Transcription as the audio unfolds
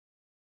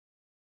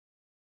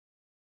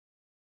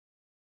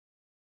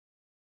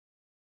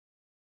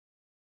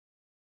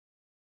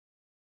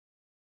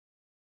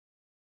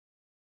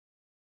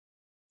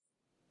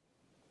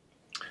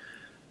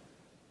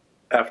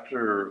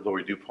After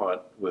Lori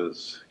DuPont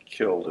was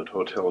killed at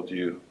Hotel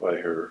Dieu by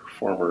her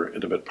former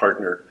intimate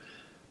partner,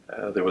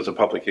 there was a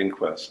public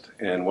inquest,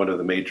 and one of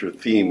the major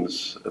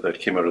themes that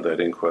came out of that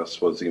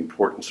inquest was the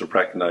importance of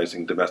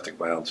recognizing domestic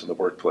violence in the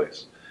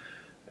workplace.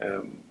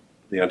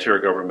 The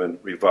Ontario government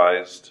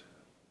revised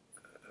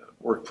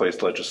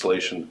workplace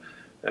legislation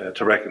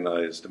to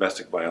recognize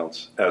domestic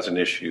violence as an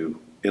issue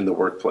in the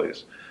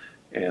workplace.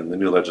 And the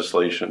new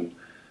legislation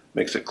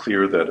makes it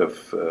clear that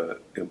if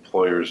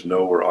employers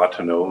know or ought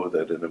to know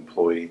that an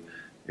employee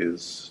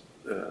is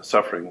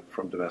suffering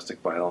from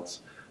domestic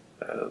violence,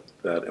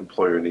 that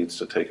employer needs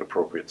to take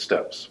appropriate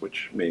steps,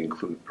 which may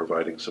include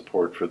providing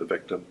support for the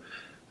victim,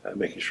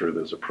 making sure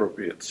there's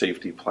appropriate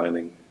safety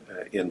planning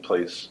in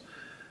place,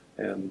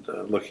 and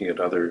looking at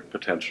other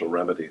potential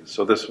remedies.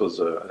 So this was,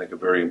 I think, a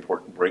very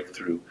important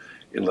breakthrough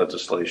in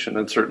legislation,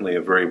 and certainly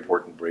a very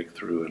important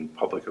breakthrough in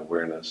public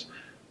awareness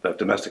that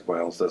domestic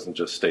violence doesn't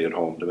just stay at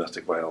home.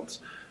 Domestic violence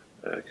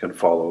can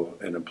follow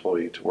an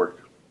employee to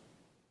work.